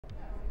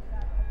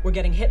We're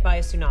getting hit by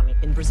a tsunami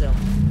in Brazil.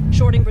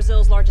 Shorting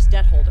Brazil's largest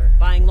debt holder,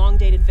 buying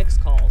long-dated VIX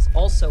calls,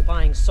 also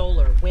buying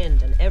solar,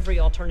 wind, and every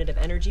alternative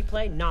energy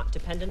play not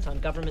dependent on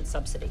government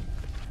subsidy.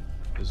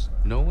 Is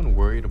no one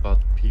worried about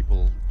the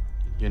people,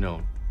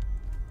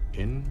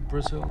 in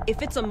Brazil?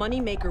 If it's a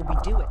moneymaker, we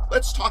do it.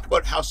 Let's talk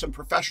about how some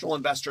professional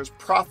investors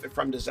profit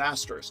from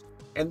disasters,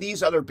 and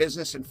these other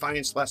business and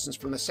finance lessons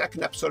from the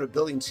second episode of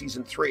Building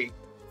Season 3,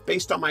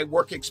 based on my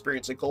work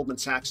experience at Goldman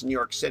Sachs in New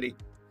York City,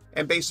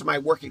 and based on my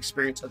work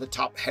experience at the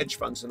top hedge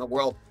funds in the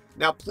world.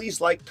 Now,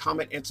 please like,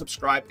 comment, and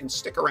subscribe, and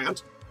stick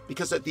around,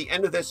 because at the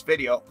end of this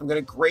video, I'm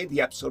going to grade the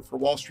episode for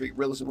Wall Street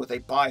Realism with a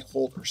buy,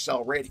 hold, or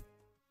sell rating.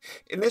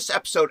 In this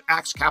episode,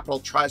 Axe Capital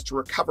tries to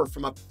recover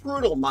from a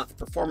brutal month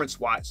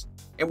performance-wise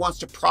and wants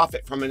to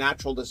profit from a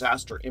natural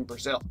disaster in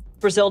Brazil.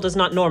 Brazil does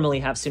not normally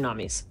have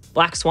tsunamis.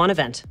 Black swan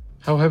event.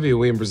 How heavy are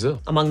we in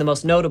Brazil? Among the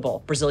most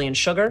notable, Brazilian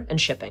sugar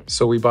and shipping.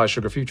 So we buy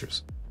sugar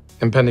futures.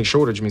 Impending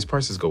shortage means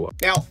prices go up.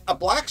 Now, a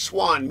black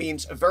swan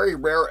means a very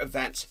rare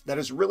event that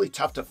is really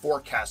tough to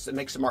forecast that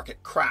makes the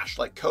market crash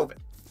like COVID.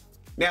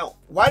 Now,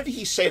 why did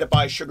he say to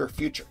buy sugar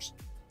futures?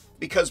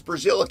 Because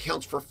Brazil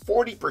accounts for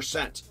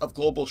 40% of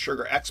global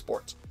sugar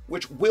exports,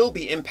 which will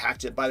be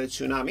impacted by the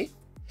tsunami,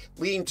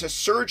 leading to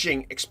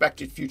surging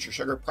expected future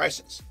sugar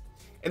prices.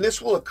 And this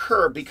will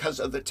occur because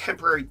of the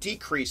temporary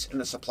decrease in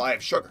the supply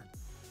of sugar.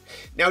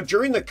 Now,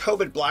 during the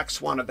COVID black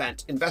swan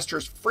event,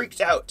 investors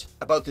freaked out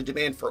about the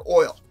demand for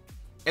oil,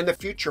 and the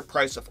future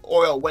price of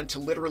oil went to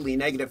literally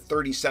negative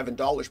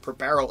 $37 per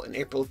barrel in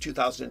April of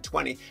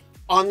 2020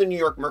 on the New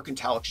York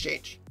Mercantile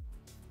Exchange.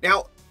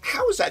 Now,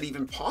 how is that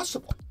even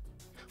possible?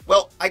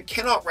 Well, I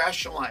cannot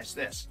rationalize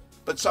this,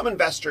 but some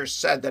investors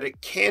said that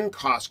it can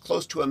cost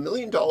close to $1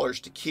 million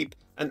to keep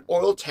an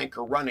oil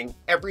tanker running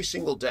every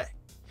single day,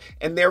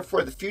 and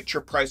therefore the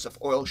future price of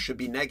oil should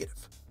be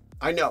negative.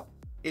 I know,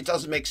 it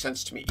doesn't make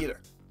sense to me either.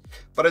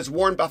 But as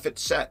Warren Buffett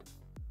said,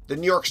 the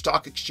New York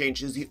Stock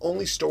Exchange is the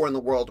only store in the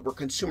world where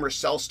consumers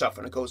sell stuff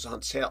when it goes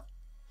on sale.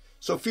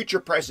 So future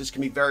prices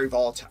can be very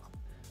volatile.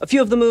 A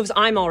few of the moves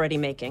I'm already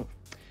making.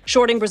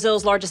 Shorting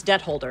Brazil's largest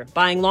debt holder,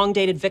 buying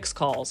long-dated VIX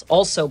calls,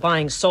 also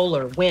buying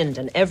solar, wind,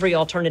 and every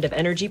alternative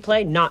energy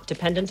play not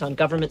dependent on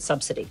government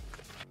subsidy.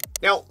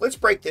 Now, let's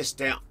break this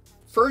down.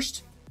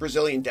 First,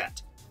 Brazilian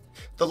debt.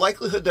 The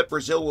likelihood that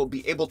Brazil will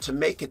be able to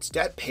make its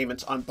debt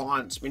payments on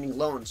bonds, meaning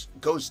loans,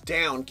 goes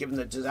down given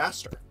the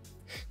disaster.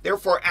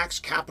 Therefore, Axe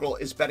Capital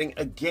is betting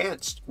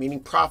against, meaning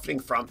profiting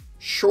from,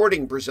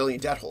 shorting Brazilian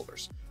debt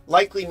holders,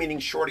 likely meaning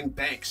shorting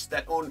banks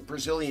that own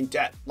Brazilian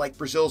debt, like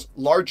Brazil's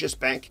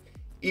largest bank,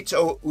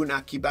 Itaú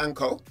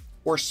Unibanco,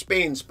 or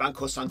Spain's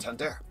Banco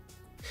Santander.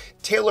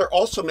 Taylor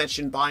also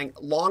mentioned buying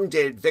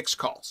long-dated VIX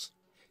calls.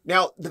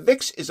 Now, the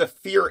VIX is a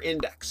fear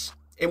index,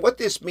 and what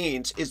this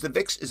means is the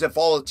VIX is a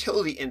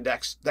volatility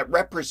index that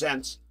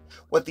represents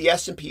what the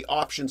S&P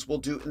options will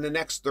do in the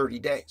next 30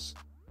 days.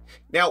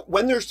 Now,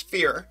 when there's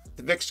fear,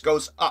 the VIX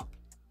goes up,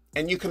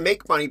 and you can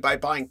make money by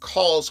buying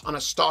calls on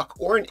a stock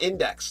or an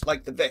index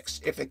like the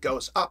VIX if it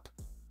goes up.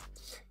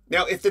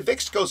 Now, if the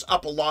VIX goes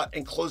up a lot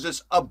and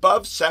closes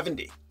above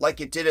 70,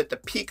 like it did at the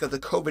peak of the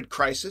COVID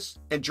crisis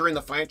and during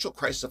the financial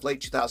crisis of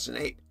late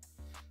 2008,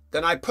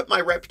 then I put my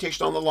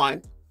reputation on the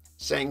line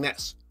saying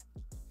this.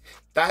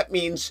 That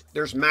means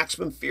there's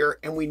maximum fear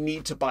and we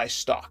need to buy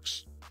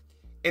stocks.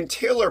 And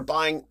Taylor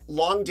buying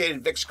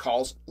long-dated VIX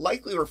calls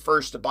likely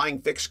refers to buying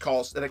VIX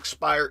calls that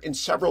expire in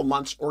several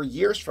months or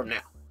years from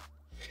now.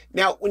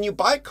 Now, when you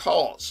buy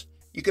calls,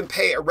 you can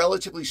pay a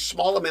relatively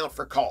small amount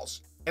for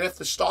calls. And if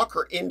the stock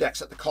or index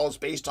that the call is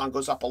based on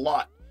goes up a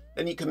lot,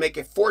 then you can make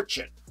a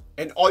fortune.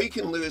 And all you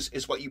can lose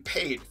is what you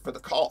paid for the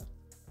call.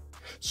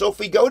 So if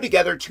we go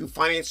together to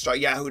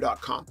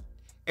finance.yahoo.com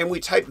and we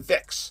type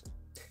VIX,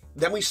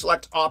 then we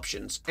select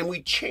options and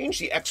we change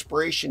the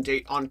expiration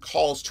date on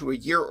calls to a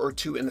year or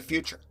two in the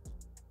future.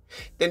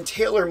 Then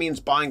Taylor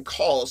means buying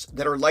calls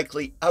that are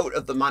likely out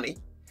of the money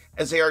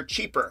as they are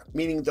cheaper,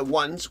 meaning the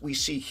ones we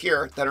see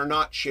here that are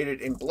not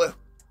shaded in blue.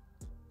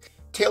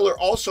 Taylor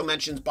also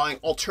mentions buying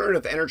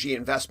alternative energy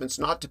investments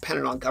not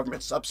dependent on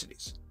government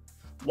subsidies.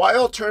 Why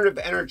alternative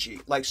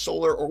energy like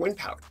solar or wind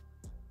power?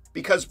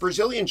 Because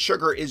Brazilian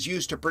sugar is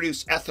used to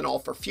produce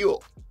ethanol for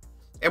fuel.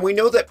 And we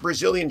know that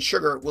Brazilian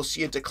sugar will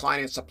see a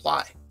decline in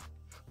supply.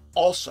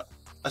 Also,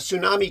 a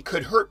tsunami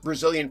could hurt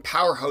Brazilian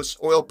powerhouse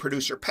oil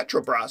producer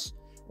Petrobras,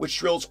 which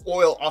drills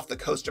oil off the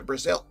coast of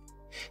Brazil.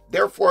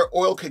 Therefore,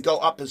 oil could go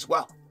up as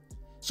well.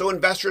 So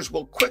investors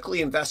will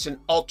quickly invest in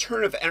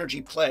alternative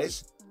energy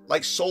plays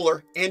like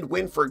solar and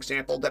wind, for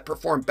example, that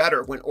perform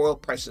better when oil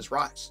prices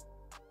rise.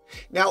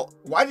 Now,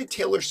 why did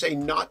Taylor say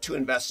not to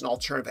invest in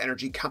alternative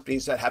energy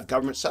companies that have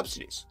government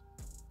subsidies?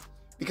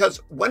 Because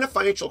when a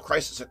financial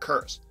crisis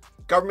occurs,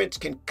 governments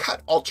can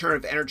cut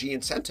alternative energy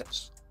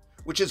incentives,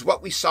 which is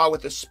what we saw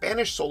with the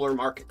Spanish solar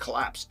market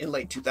collapse in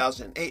late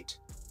 2008.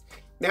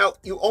 Now,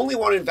 you only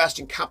want to invest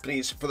in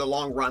companies for the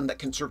long run that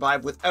can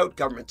survive without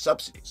government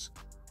subsidies.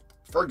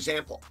 For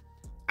example,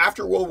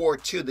 after World War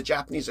II, the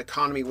Japanese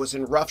economy was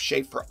in rough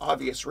shape for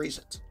obvious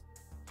reasons.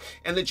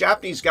 And the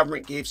Japanese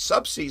government gave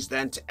subsidies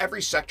then to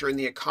every sector in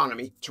the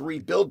economy to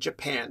rebuild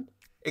Japan,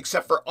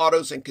 except for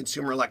autos and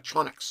consumer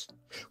electronics,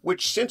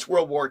 which since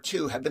World War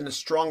II have been the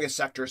strongest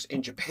sectors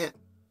in Japan.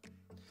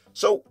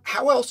 So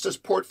how else does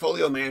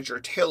portfolio manager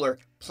Taylor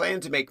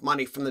plan to make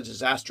money from the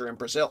disaster in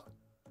Brazil?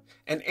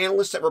 An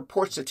analyst that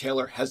reports to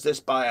Taylor has this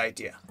buy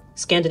idea.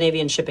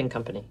 Scandinavian Shipping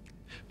Company.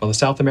 While the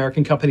South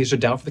American companies are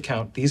down for the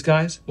count, these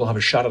guys will have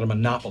a shot at a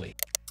monopoly.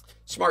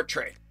 Smart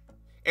trade.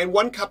 And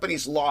one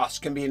company's loss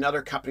can be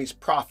another company's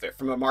profit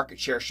from a market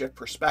share shift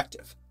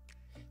perspective.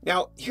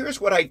 Now,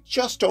 here's what I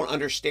just don't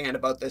understand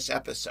about this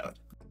episode.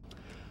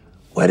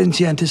 Why didn't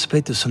you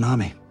anticipate the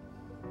tsunami?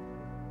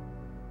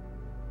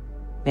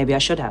 Maybe I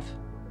should have,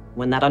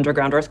 when that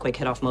underground earthquake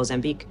hit off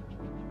Mozambique.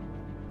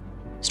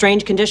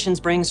 Strange conditions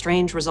bring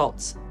strange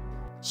results.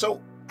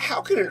 So, how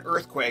can an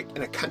earthquake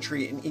in a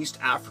country in East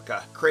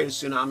Africa create a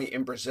tsunami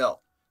in Brazil?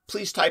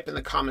 Please type in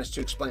the comments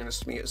to explain this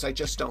to me, as I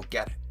just don't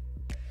get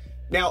it.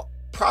 Now,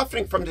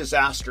 profiting from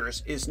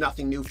disasters is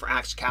nothing new for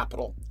Axe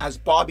Capital, as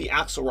Bobby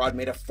Axelrod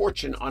made a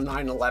fortune on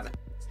 9/11.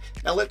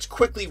 Now let's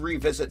quickly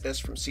revisit this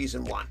from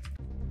season 1.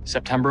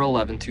 September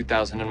 11,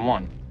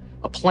 2001.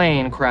 A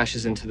plane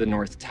crashes into the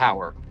North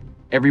Tower.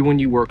 Everyone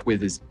you worked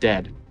with is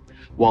dead,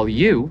 while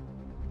you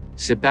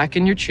sit back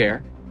in your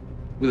chair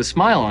with a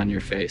smile on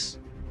your face,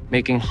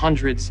 making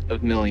hundreds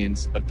of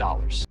millions of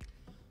dollars.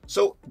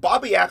 So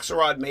Bobby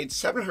Axelrod made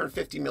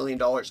 $750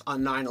 million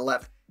on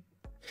 9/11.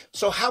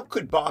 So how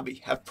could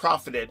Bobby have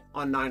profited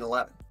on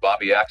 9/11?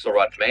 Bobby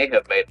Axelrod may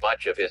have made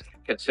much of his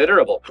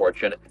considerable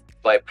fortune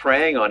by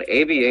preying on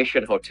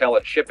aviation, hotel,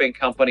 and shipping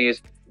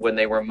companies when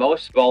they were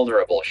most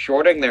vulnerable,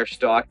 shorting their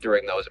stock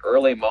during those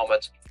early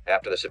moments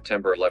after the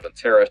September 11th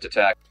terrorist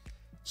attack.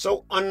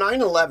 So on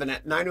 9/11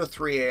 at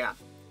 9:03 a.m.,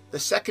 the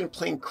second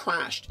plane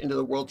crashed into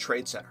the World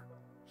Trade Center.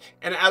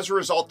 And as a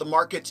result, the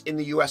markets in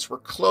the US were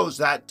closed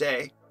that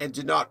day and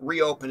did not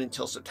reopen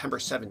until September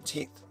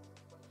 17th.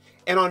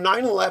 And on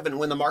 9/11,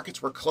 when the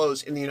markets were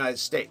closed in the United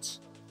States,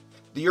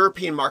 the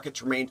European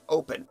markets remained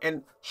open.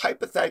 And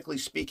hypothetically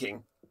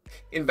speaking,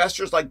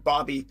 investors like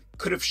Bobby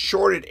could have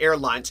shorted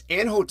airlines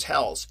and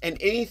hotels and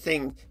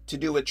anything to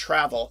do with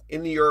travel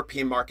in the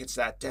European markets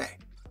that day.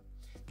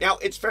 Now,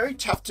 it's very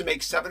tough to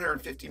make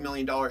 $750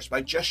 million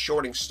by just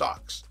shorting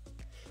stocks.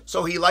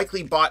 So he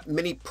likely bought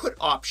many put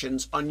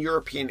options on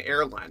European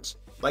airlines,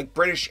 like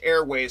British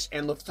Airways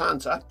and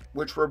Lufthansa,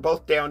 which were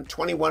both down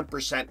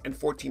 21% and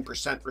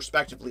 14%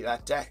 respectively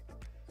that day.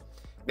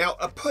 Now,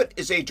 a put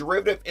is a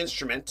derivative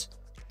instrument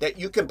that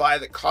you can buy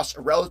that costs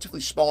a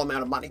relatively small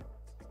amount of money,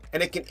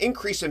 and it can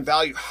increase in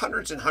value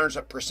hundreds and hundreds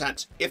of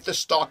percent if the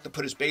stock the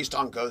put is based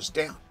on goes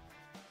down.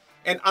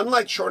 And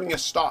unlike shorting a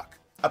stock,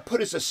 a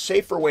put is a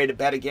safer way to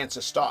bet against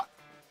a stock,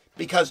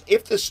 because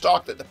if the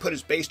stock that the put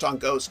is based on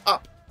goes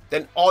up,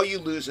 then all you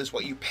lose is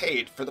what you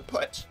paid for the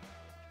put.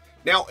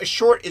 Now, a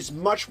short is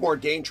much more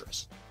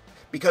dangerous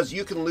because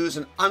you can lose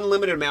an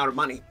unlimited amount of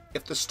money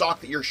if the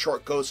stock that you're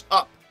short goes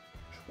up,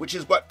 which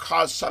is what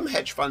caused some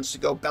hedge funds to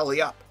go belly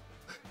up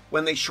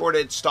when they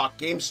shorted stock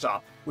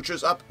GameStop, which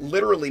was up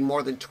literally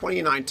more than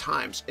 29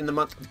 times in the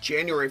month of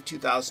January of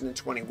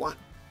 2021.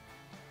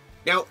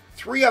 Now,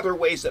 3 other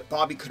ways that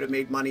Bobby could have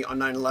made money on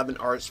 9/11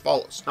 are as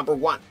follows. Number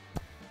 1,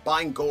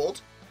 buying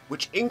gold,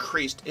 which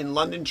increased in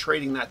London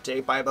trading that day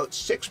by about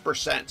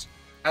 6%,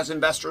 as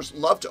investors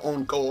love to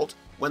own gold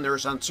when there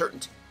is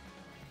uncertainty.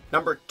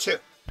 Number 2,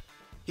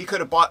 he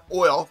could have bought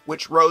oil,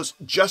 which rose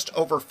just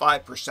over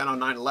 5% on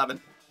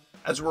 9/11,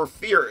 as there were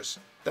fears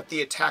that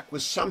the attack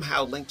was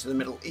somehow linked to the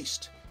Middle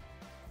East.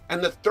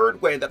 And the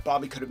third way that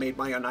Bobby could have made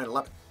money on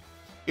 9/11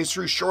 is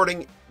through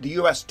shorting the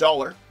US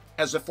dollar,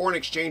 as the foreign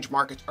exchange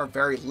markets are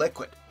very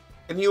liquid.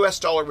 And the US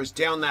dollar was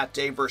down that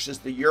day versus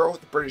the euro,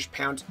 the British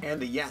pound, and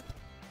the yen.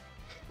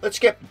 Let's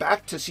get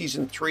back to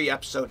season 3,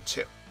 episode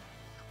 2.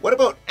 What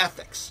about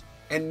ethics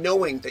and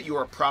knowing that you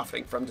are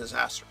profiting from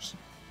disasters?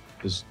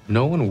 Is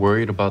no one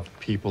worried about the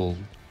people,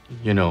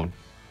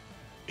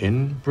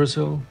 in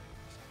Brazil?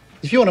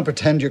 If you want to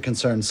pretend you're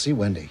concerned, see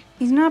Wendy.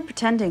 He's not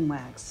pretending,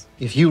 Wags.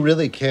 If you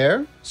really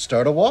care,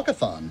 start a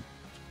walkathon.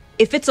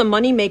 If it's a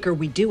moneymaker,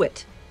 we do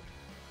it.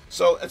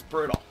 So it's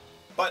brutal.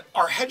 But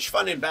are hedge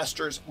fund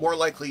investors more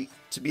likely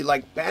to be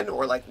like Ben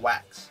or like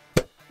Wags?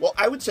 Well,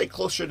 I would say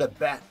closer to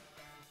Ben.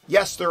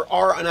 Yes, there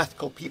are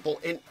unethical people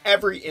in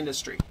every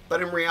industry,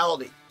 but in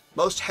reality,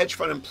 most hedge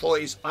fund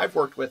employees I've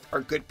worked with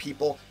are good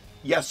people.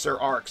 Yes, there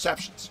are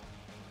exceptions.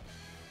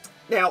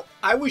 Now,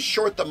 I was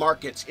short the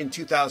markets in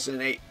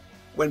 2008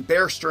 when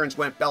Bear Stearns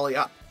went belly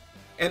up,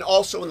 and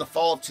also in the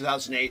fall of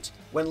 2008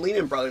 when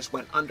Lehman Brothers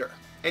went under.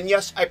 And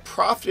yes, I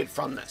profited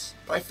from this,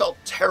 but I felt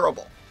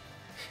terrible.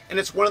 And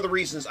it's one of the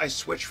reasons I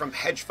switched from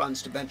hedge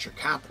funds to venture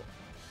capital.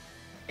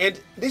 And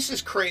this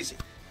is crazy,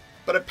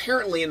 but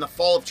apparently in the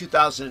fall of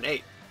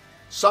 2008,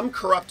 some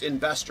corrupt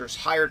investors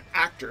hired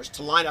actors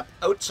to line up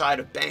outside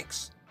of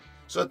banks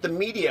so that the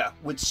media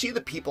would see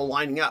the people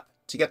lining up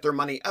to get their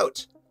money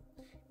out,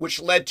 which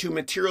led to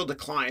material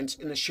declines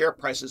in the share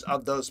prices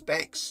of those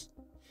banks.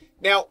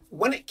 Now,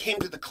 when it came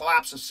to the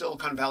collapse of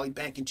Silicon Valley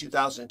Bank in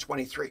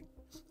 2023,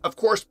 Of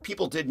course,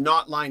 people did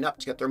not line up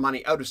to get their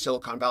money out of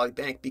Silicon Valley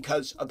Bank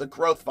because of the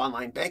growth of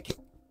online banking.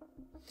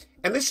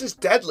 And this is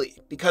deadly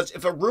because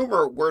if a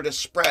rumor were to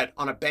spread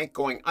on a bank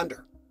going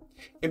under,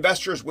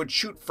 investors would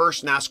shoot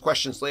first and ask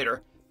questions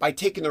later by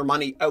taking their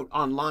money out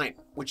online,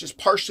 which is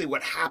partially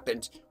what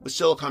happened with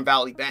Silicon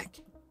Valley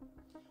Bank.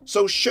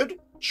 So should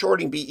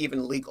shorting be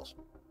even legal?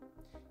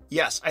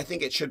 Yes, I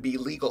think it should be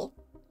legal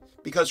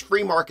because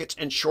free markets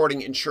and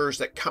shorting ensures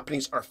that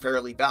companies are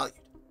fairly valued.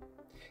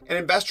 And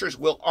investors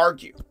will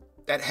argue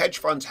that hedge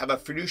funds have a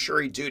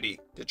fiduciary duty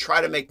to try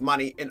to make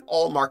money in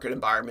all market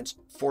environments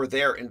for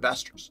their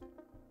investors.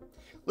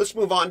 Let's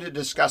move on to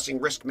discussing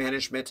risk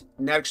management,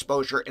 net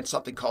exposure, and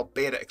something called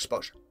beta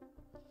exposure.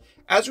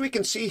 As we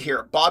can see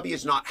here, Bobby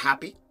is not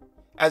happy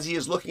as he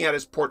is looking at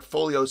his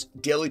portfolio's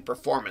daily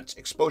performance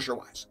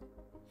exposure-wise.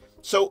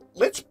 So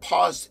let's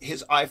pause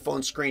his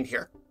iPhone screen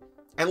here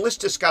and let's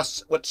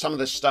discuss what some of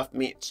this stuff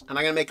means. And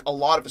I'm going to make a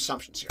lot of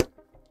assumptions here.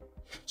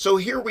 So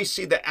here we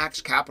see that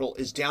Axe Capital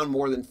is down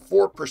more than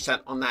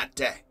 4% on that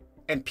day.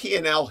 And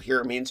P&L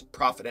here means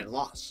profit and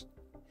loss.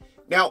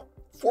 Now,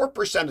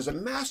 4% is a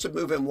massive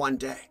move in one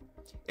day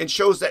and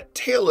shows that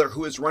Taylor,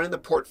 who is running the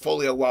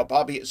portfolio while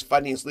Bobby is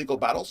fighting his legal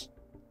battles,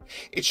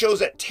 it shows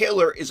that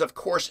Taylor is, of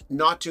course,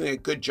 not doing a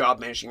good job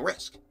managing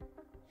risk.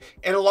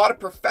 And a lot of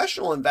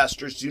professional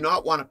investors do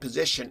not want a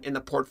position in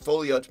the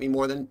portfolio to be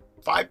more than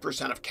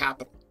 5% of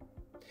capital.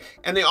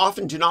 And they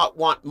often do not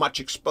want much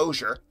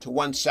exposure to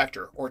one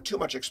sector or too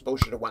much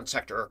exposure to one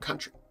sector or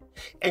country.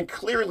 And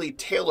clearly,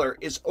 Taylor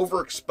is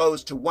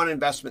overexposed to one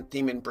investment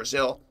theme in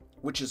Brazil,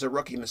 which is a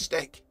rookie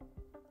mistake.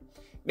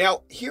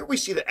 Now, here we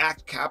see that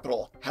Axe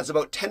Capital has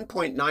about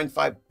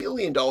 $10.95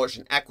 billion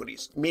in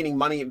equities, meaning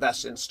money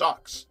invested in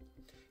stocks.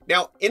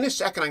 Now, in a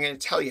second, I'm going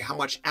to tell you how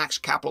much Axe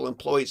Capital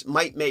employees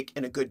might make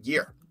in a good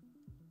year.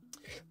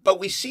 But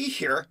we see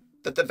here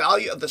that the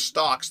value of the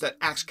stocks that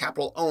Axe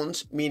Capital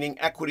owns, meaning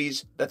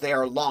equities that they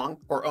are long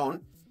or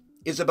own,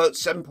 is about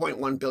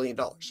 $7.1 billion.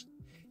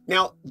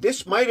 Now,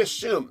 this might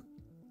assume,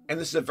 and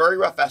this is a very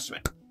rough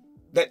estimate,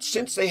 that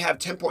since they have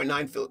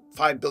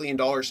 $10.95 billion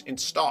in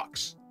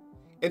stocks,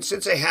 and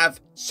since they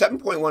have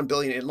 $7.1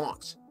 billion in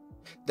longs,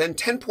 then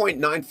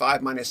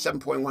 10.95 minus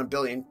 7.1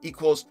 billion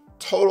equals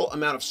total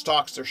amount of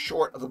stocks they're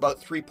short of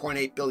about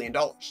 $3.8 billion.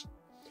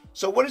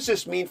 So what does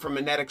this mean from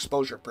a net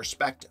exposure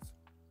perspective?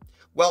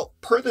 Well,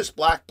 per this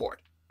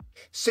blackboard,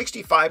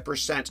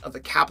 65% of the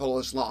capital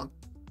is long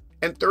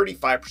and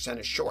 35%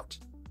 is short.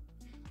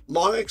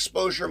 Long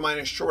exposure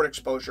minus short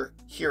exposure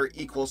here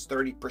equals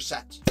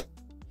 30%.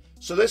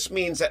 So this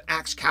means that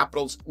Axe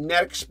Capital's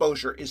net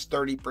exposure is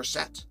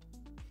 30%,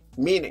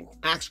 meaning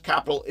Axe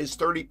Capital is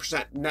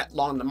 30% net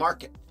long the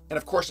market. And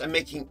of course, I'm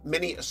making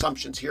many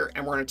assumptions here,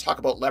 and we're going to talk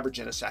about leverage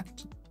in a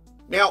second.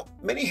 Now,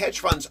 many hedge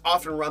funds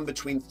often run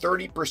between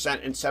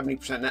 30% and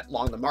 70% net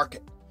long the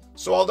market.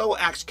 So although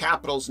Axe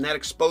Capital's net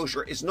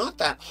exposure is not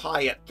that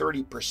high at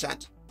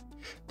 30%,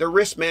 their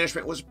risk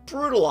management was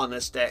brutal on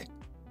this day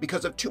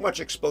because of too much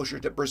exposure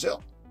to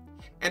Brazil.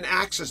 And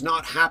Axe is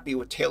not happy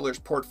with Taylor's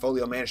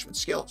portfolio management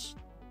skills.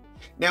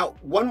 Now,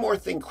 one more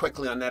thing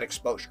quickly on net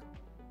exposure.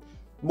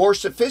 More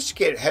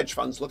sophisticated hedge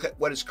funds look at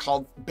what is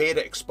called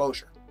beta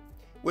exposure,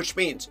 which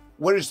means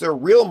what is their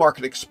real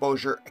market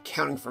exposure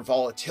accounting for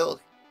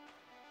volatility.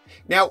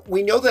 Now,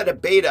 we know that a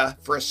beta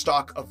for a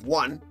stock of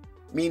 1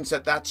 means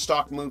that that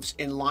stock moves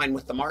in line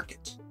with the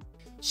market.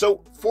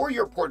 So for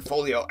your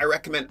portfolio, I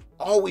recommend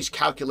always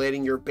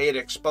calculating your beta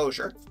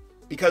exposure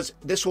because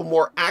this will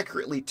more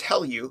accurately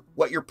tell you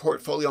what your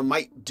portfolio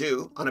might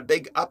do on a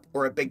big up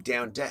or a big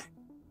down day.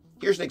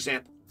 Here's an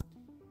example.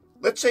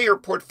 Let's say your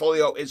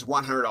portfolio is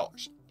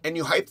 $100 and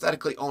you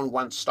hypothetically own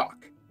one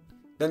stock.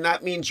 Then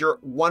that means you're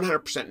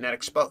 100% net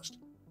exposed.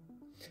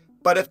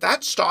 But if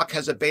that stock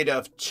has a beta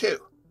of 2,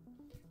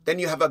 then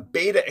you have a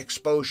beta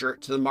exposure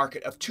to the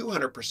market of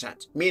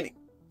 200%, meaning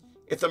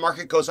if the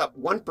market goes up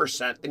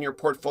 1%, then your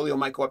portfolio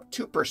might go up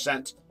 2%,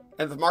 and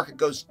if the market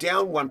goes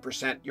down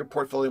 1%, your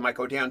portfolio might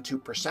go down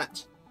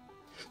 2%.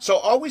 So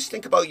always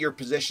think about your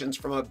positions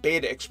from a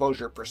beta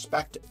exposure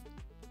perspective.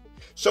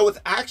 So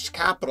with Axe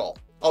Capital,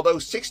 although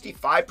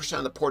 65%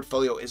 of the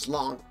portfolio is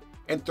long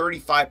and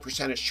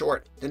 35% is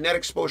short, the net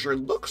exposure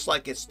looks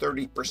like it's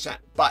 30%.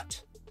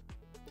 But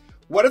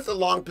what if the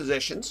long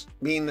positions,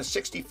 meaning the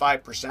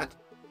 65%,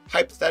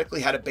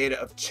 hypothetically had a beta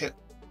of 2?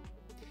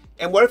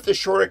 And what if the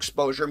short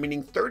exposure,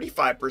 meaning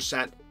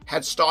 35%,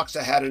 had stocks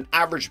that had an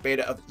average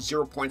beta of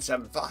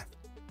 0.75?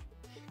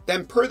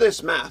 Then per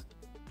this math,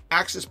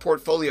 Axe's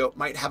portfolio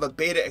might have a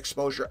beta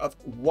exposure of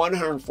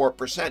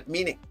 104%,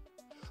 meaning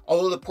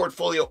although the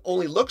portfolio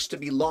only looks to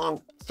be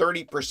long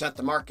 30%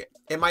 the market,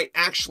 it might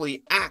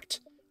actually act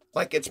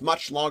like it's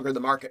much longer the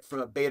market from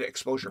a beta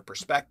exposure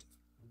perspective.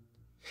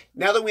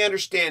 Now that we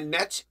understand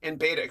net and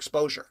beta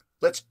exposure,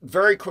 let's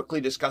very quickly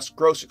discuss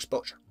gross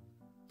exposure.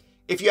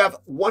 If you have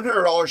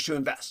 $100 to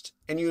invest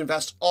and you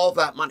invest all of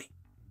that money,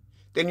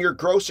 then your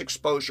gross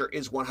exposure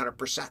is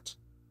 100%.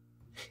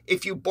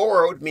 If you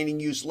borrowed, meaning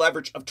use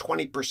leverage of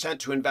 20%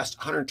 to invest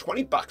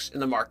 $120 in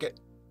the market,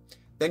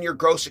 then your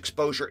gross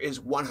exposure is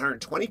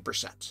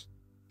 120%.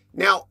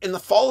 Now, in the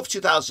fall of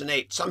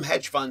 2008, some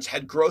hedge funds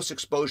had gross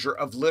exposure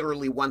of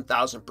literally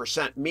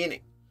 1,000%,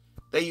 meaning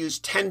they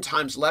used 10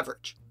 times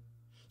leverage.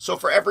 So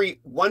for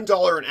every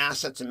 $1 in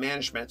assets and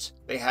management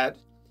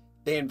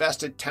they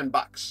invested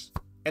 $10.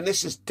 And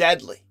this is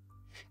deadly.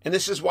 And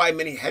this is why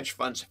many hedge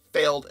funds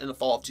failed in the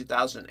fall of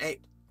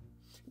 2008.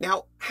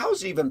 Now, how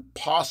is it even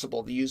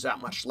possible to use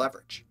that much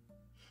leverage?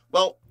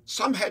 Well,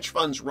 some hedge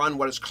funds run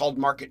what is called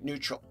market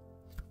neutral,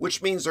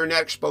 which means their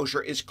net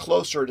exposure is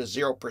closer to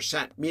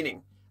 0%,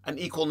 meaning an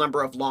equal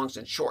number of longs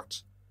and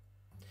shorts.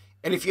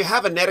 And if you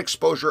have a net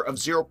exposure of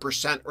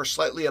 0% or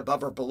slightly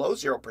above or below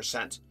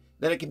 0%,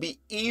 then it can be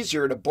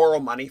easier to borrow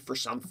money for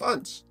some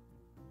funds.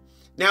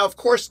 Now, of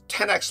course,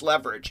 10x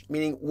leverage,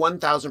 meaning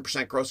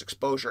 1,000% gross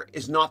exposure,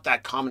 is not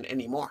that common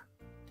anymore.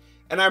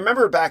 And I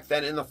remember back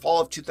then in the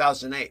fall of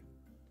 2008,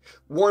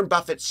 Warren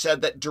Buffett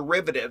said that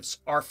derivatives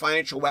are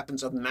financial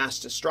weapons of mass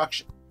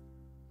destruction.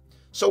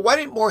 So why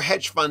didn't more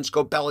hedge funds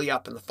go belly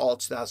up in the fall of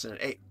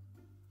 2008?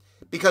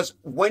 Because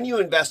when you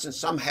invest in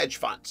some hedge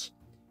funds,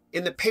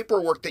 in the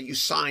paperwork that you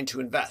sign to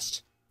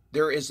invest,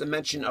 there is a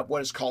mention of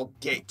what is called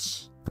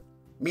gates,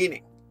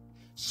 meaning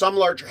some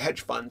larger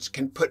hedge funds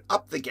can put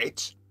up the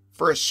gates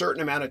for a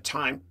certain amount of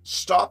time,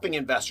 stopping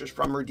investors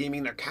from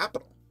redeeming their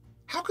capital.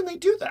 How can they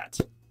do that?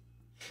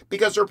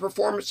 Because their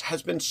performance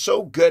has been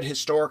so good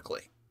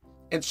historically,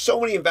 and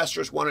so many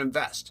investors want to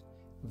invest.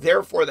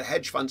 Therefore, the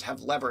hedge funds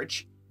have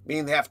leverage,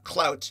 meaning they have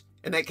clout,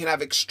 and they can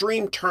have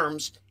extreme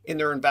terms in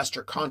their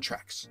investor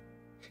contracts.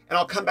 And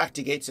I'll come back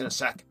to gates in a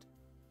second.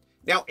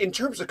 Now, in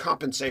terms of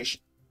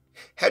compensation,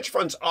 hedge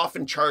funds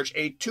often charge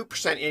a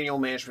 2% annual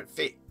management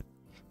fee,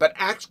 but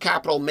Axe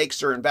Capital makes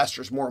their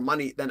investors more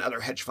money than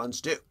other hedge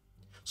funds do.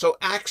 So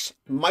Axe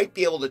might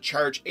be able to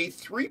charge a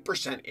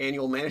 3%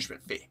 annual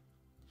management fee.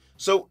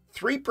 So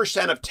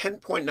 3% of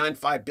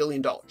 $10.95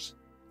 billion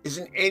is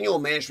an annual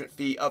management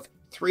fee of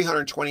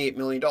 $328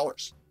 million.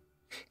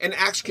 And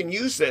Axe can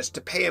use this to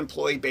pay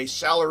employee-based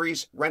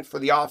salaries, rent for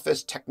the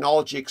office,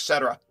 technology,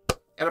 etc.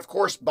 And of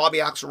course, Bobby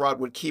Axelrod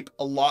would keep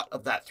a lot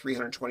of that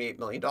 $328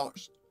 million.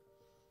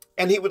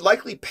 And he would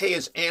likely pay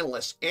his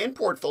analysts and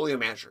portfolio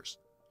managers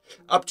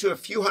up to a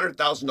few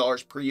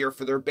 $100,000 per year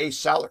for their base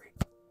salary.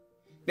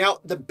 Now,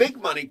 the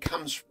big money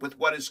comes with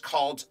what is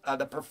called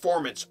the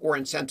performance or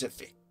incentive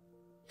fee,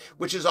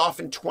 which is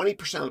often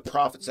 20% of the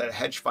profits that a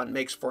hedge fund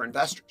makes for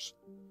investors.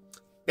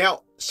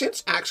 Now,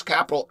 since Axe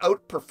Capital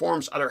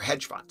outperforms other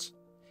hedge funds,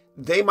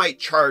 they might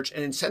charge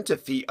an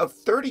incentive fee of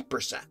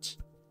 30%.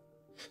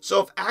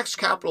 So if Axe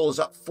Capital is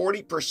up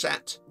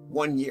 40%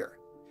 1 year,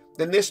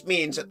 then this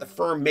means that the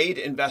firm made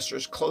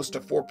investors close to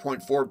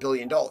 $4.4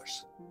 billion.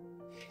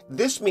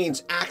 This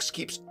means Axe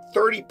keeps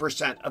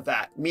 30% of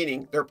that,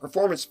 meaning their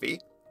performance fee,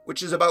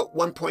 which is about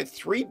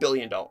 $1.3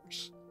 billion.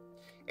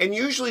 And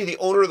usually the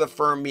owner of the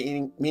firm,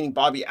 meaning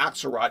Bobby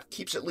Axelrod,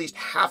 keeps at least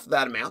half of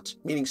that amount,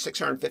 meaning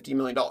 $650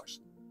 million.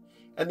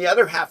 And the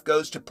other half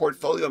goes to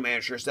portfolio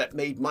managers that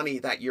made money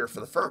that year for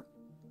the firm.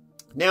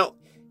 Now,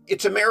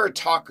 it's a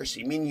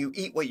meritocracy, meaning you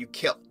eat what you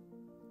kill.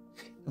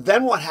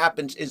 Then what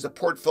happens is the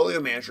portfolio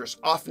managers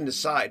often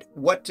decide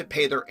what to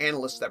pay their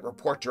analysts that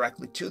report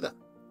directly to them.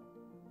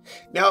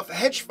 Now, if a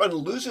hedge fund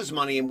loses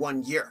money in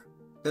 1 year,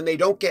 then they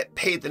don't get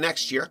paid the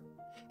next year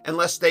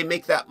unless they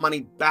make that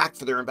money back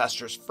for their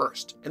investors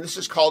first. And this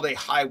is called a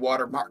high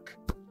water mark.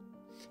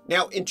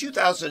 Now, in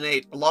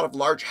 2008, a lot of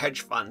large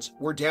hedge funds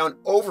were down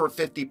over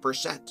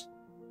 50%.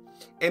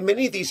 And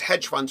many of these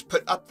hedge funds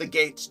put up the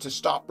gates to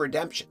stop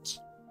redemptions.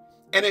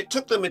 And it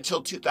took them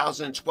until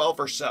 2012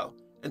 or so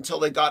until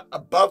they got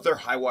above their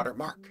high water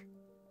mark.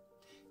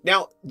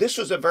 Now, this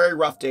was a very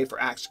rough day for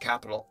Axe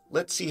Capital.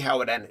 Let's see how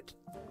it ended.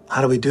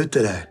 How do we do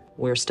today?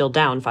 We're still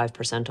down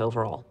 5%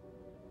 overall.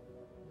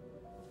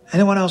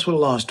 Anyone else would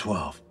have lost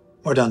 12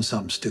 or done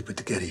something stupid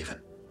to get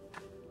even.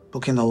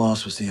 Booking the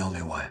loss was the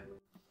only way.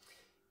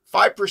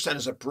 5%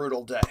 is a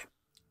brutal day,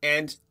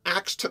 and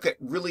Axe took it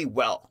really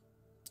well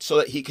so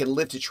that he can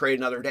live to trade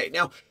another day.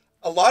 Now,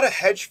 a lot of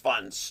hedge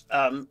funds,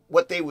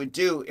 what they would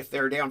do if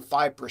they're down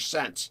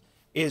 5%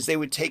 is they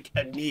would take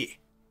a knee,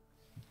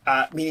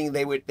 meaning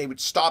they would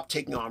stop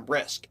taking on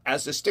risk,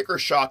 as the sticker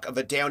shock of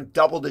a down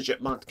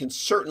double-digit month can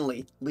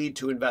certainly lead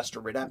to investor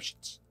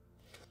redemptions.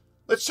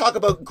 Let's talk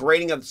about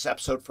grading of this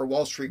episode for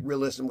Wall Street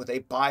Realism with a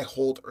buy,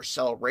 hold, or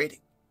sell rating.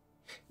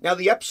 Now,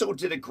 the episode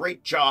did a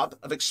great job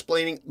of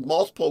explaining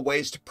multiple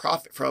ways to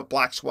profit from a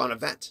black swan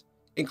event,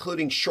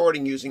 including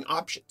shorting using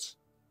options.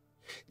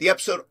 The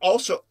episode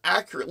also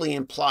accurately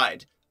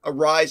implied a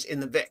rise in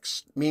the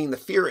VIX, meaning the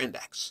fear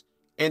index,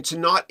 and to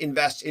not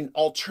invest in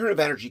alternative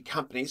energy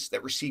companies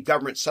that receive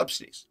government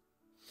subsidies.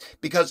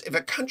 Because if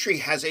a country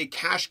has a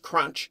cash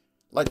crunch,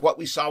 like what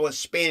we saw with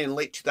Spain in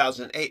late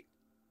 2008,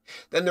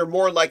 then they're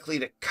more likely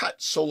to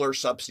cut solar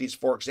subsidies,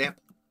 for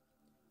example.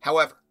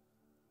 However,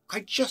 I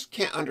just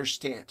can't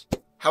understand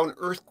how an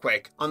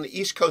earthquake on the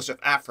east coast of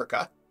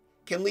Africa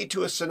can lead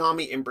to a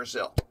tsunami in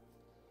Brazil.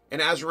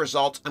 And as a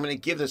result, I'm going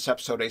to give this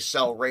episode a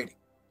sell rating.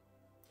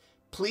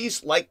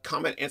 Please like,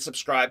 comment, and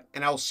subscribe,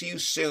 and I will see you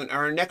soon in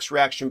our next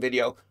reaction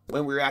video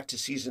when we react to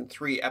Season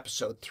 3,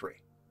 Episode 3.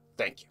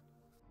 Thank you.